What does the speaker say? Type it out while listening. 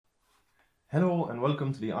Hello and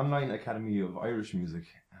welcome to the Online Academy of Irish Music.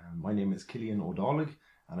 My name is Cillian O'Dalaigh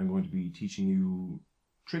and I'm going to be teaching you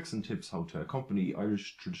tricks and tips how to accompany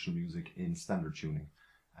Irish traditional music in standard tuning.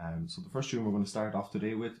 So the first tune we're going to start off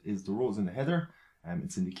today with is The Rose and the Heather.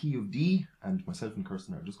 It's in the key of D, and myself and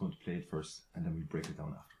Kirsten are just going to play it first and then we'll break it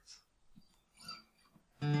down afterwards.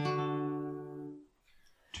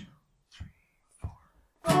 2, 3, 4.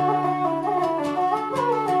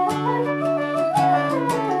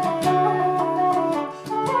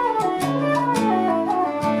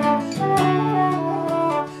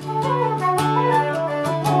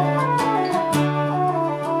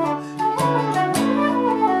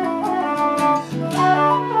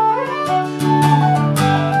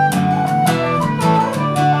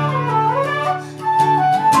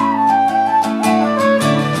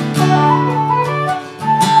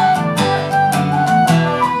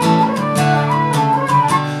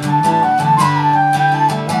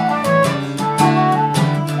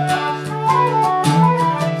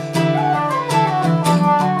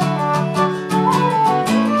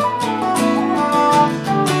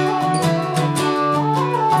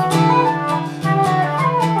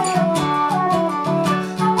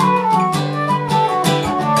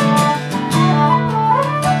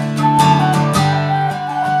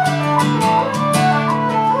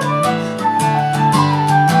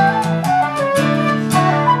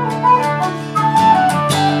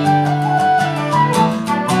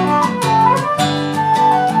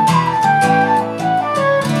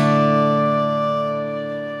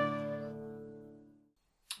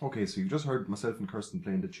 Okay, so you just heard myself and Kirsten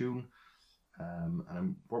playing the tune,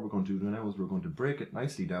 and what we're going to do now is we're going to break it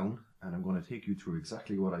nicely down, and I'm going to take you through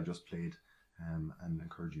exactly what I just played and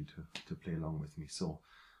encourage you to play along with me. So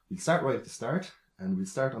we'll start right at the start, and we'll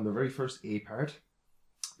start on the very first A part.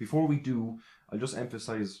 Before we do, I'll just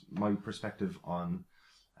emphasize my perspective on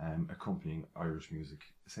accompanying Irish music.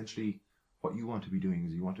 Essentially, what you want to be doing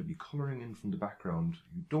is you want to be colouring in from the background.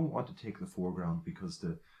 You don't want to take the foreground because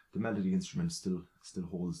the melody instrument still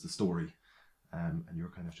holds the story, and you're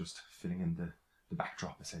kind of just filling in the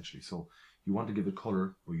backdrop essentially. So you want to give it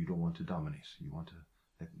colour, but you don't want to dominate. You want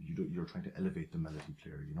to you're trying to elevate the melody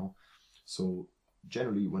player, you know. So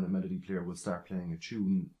generally, when a melody player will start playing a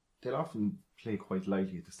tune, they'll often play quite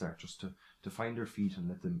lightly at the start, just to find their feet and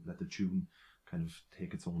let the tune kind of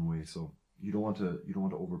take its own way. So you don't want to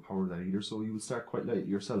overpower that either. So you would start quite lightly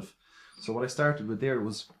yourself. So what I started with there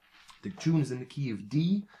was the tune is in the key of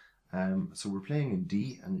D. So we're playing in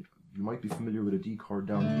D, and you might be familiar with a D chord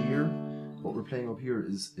down here. What we're playing up here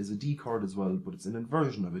is a D chord as well, but it's an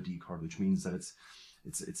inversion of a D chord, which means that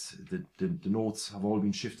the notes have all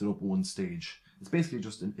been shifted up one stage. It's basically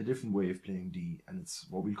just a different way of playing D, and it's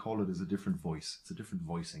what we call it is a different voice. It's a different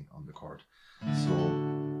voicing on the chord. So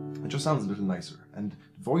it just sounds a little nicer. And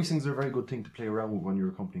voicings are a very good thing to play around with when you're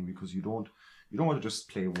accompanying, because you don't want to just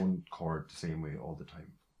play one chord the same way all the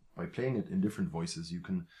time. By playing it in different voices, you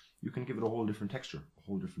can give it a whole different texture, a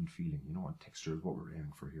whole different feeling, you know, and texture is what we're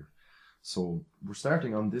aiming for here. So we're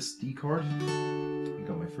starting on this D chord. I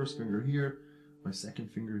got my first finger here, my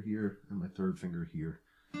second finger here, and my third finger here.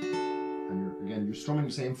 And you're strumming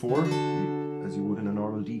the same 4 as you would in a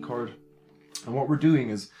normal D chord. And what we're doing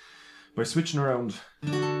is, by switching around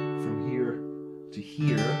from here to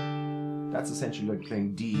here, that's essentially like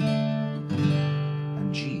playing D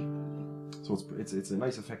and G. So it's a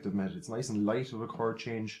nice effective method. It's nice and light of a chord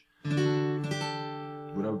change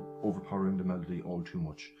without overpowering the melody all too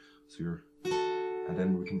much. So and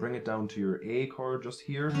then we can bring it down to your A chord just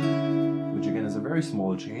here, which again is a very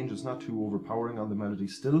small change. It's not too overpowering on the melody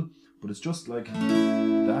still, but it's just like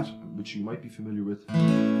that, which you might be familiar with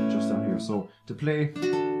just down here. So to play,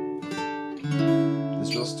 it's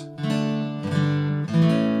just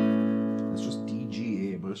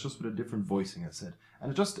but it's just with a different voicing, I said,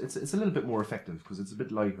 and it's a little bit more effective because it's a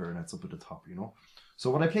bit lighter and it's up at the top, you know.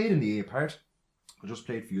 So what I played in the A part, I'll just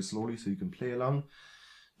play it for you slowly so you can play along.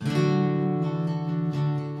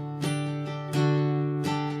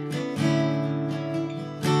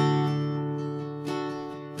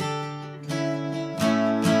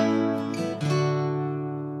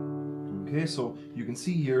 Okay, so you can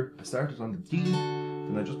see here I started on the D,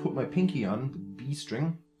 then I just put my pinky on the B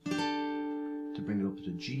string to bring it up to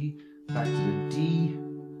the G, back to the D,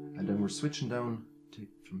 and then we're switching down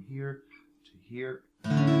from here to here.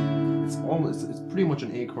 It's pretty much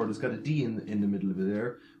an A chord. It's got a D in the middle of it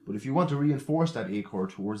there, but if you want to reinforce that A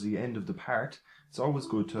chord towards the end of the part, it's always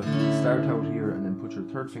good to start out here and then put your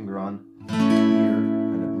third finger on here,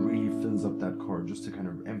 and it really fills up that chord, just to kind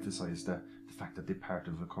of emphasize the fact that this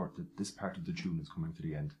part of the tune is coming to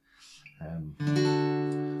the end.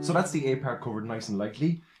 So that's the A part covered nice and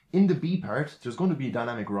lightly. in the B part, there's going to be a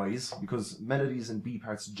dynamic rise because melodies in B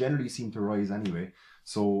parts generally seem to rise anyway.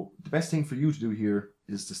 So the best thing for you to do here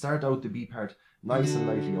is to start out the B part nice and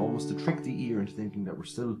lightly, almost to trick the ear into thinking that we're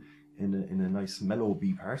still in a nice mellow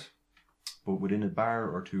B part. But within a bar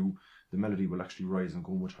or two, the melody will actually rise and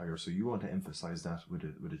go much higher. So you want to emphasize that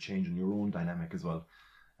with a change in your own dynamic as well.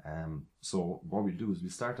 So what we'll do is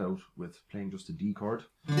we'll start out with playing just a D chord,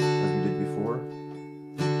 as we did before,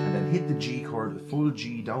 and then hit the G chord, a full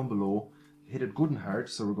G down below, hit it good and hard,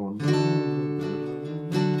 so we're going.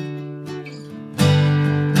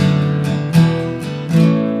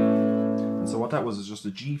 And so what that was is just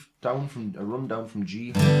a G down from, a run down from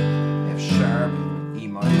G, F sharp, E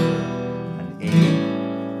minor, and A,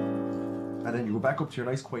 and then you go back up to your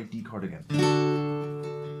nice quiet D chord again.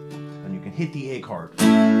 And you can hit the A chord, good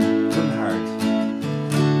and hard.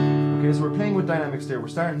 Okay, so we're playing with dynamics there. We're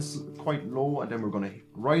starting quite low, and then we're going to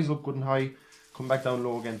rise up good and high, come back down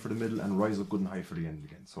low again for the middle, and rise up good and high for the end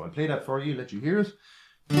again. So I'll play that for you, let you hear it.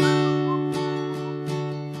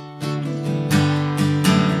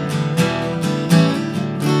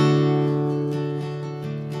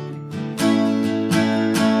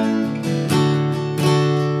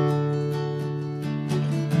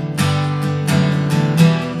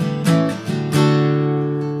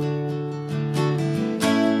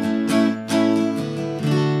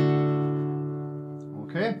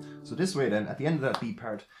 So this way then, at the end of that B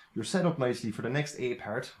part, you're set up nicely for the next A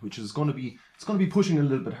part, which is going to be, it's going to be pushing a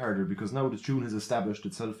little bit harder because now the tune has established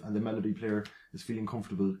itself and the melody player is feeling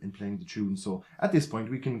comfortable in playing the tune. So at this point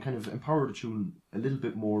we can kind of empower the tune a little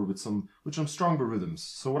bit more with some stronger rhythms.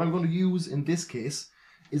 So what I'm going to use in this case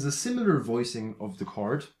is a similar voicing of the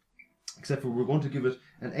chord, except for we're going to give it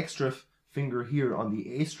an extra finger here on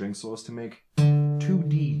the A string so as to make 2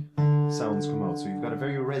 D sounds come out. So you've got a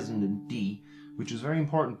very resonant D, which is very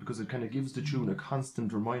important because it kind of gives the tune a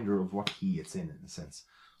constant reminder of what key it's in a sense,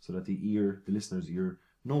 so that the listener's ear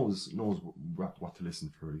knows what to listen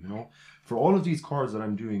for, you know. For all of these chords that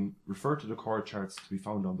I'm doing, refer to the chord charts to be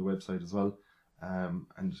found on the website as well,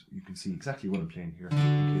 and you can see exactly what I'm playing here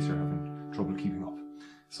in case you're having trouble keeping up.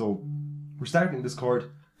 So we're starting this part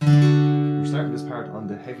on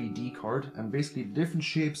the heavy D chord, and basically the different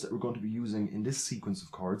shapes that we're going to be using in this sequence of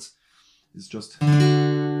chords is just,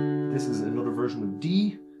 this is another version of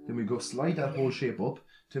D, then we go slide that whole shape up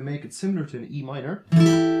to make it similar to an E minor.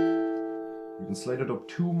 You can slide it up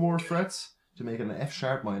 2 more frets to make it an F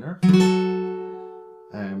sharp minor. You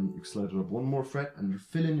can slide it up 1 more fret and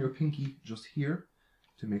fill in your pinky just here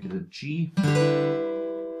to make it a G.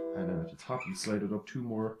 And then at the top you slide it up 2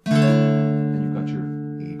 more and you've got your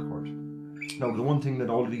A chord. Now the one thing that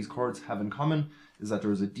all of these chords have in common is that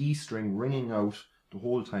there is a D string ringing out the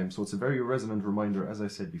whole time, so it's a very resonant reminder, as I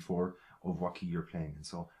said before, of what key you're playing. And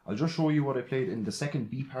so I'll just show you what I played in the second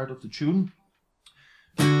B part of the tune.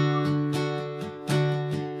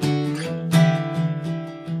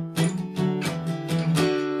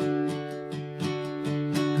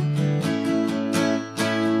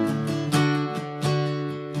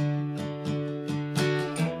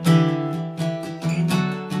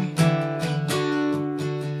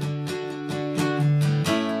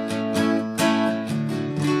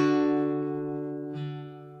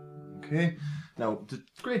 Okay. Now the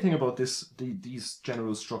great thing about these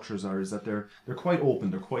general structures is that they're quite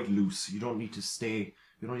open, they're quite loose. You don't need to stay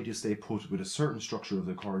put with a certain structure of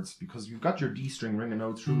the chords because you've got your D string ringing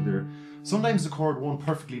out through there. Sometimes the chord won't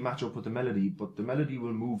perfectly match up with the melody, but the melody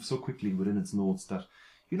will move so quickly within its notes that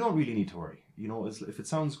you don't really need to worry. You know, if it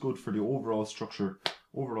sounds good for the overall structure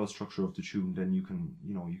of the tune, then you can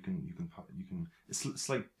it's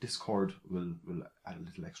like this chord will add a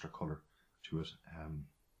little extra color to it.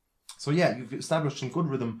 So yeah, you've established some good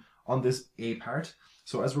rhythm on this A part.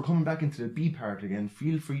 So as we're coming back into the B part again,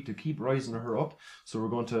 feel free to keep rising her up. So we're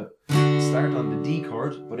going to start on the D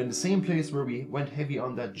chord, but in the same place where we went heavy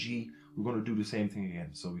on that G, we're going to do the same thing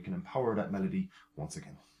again. So we can empower that melody once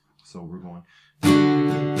again. So we're going.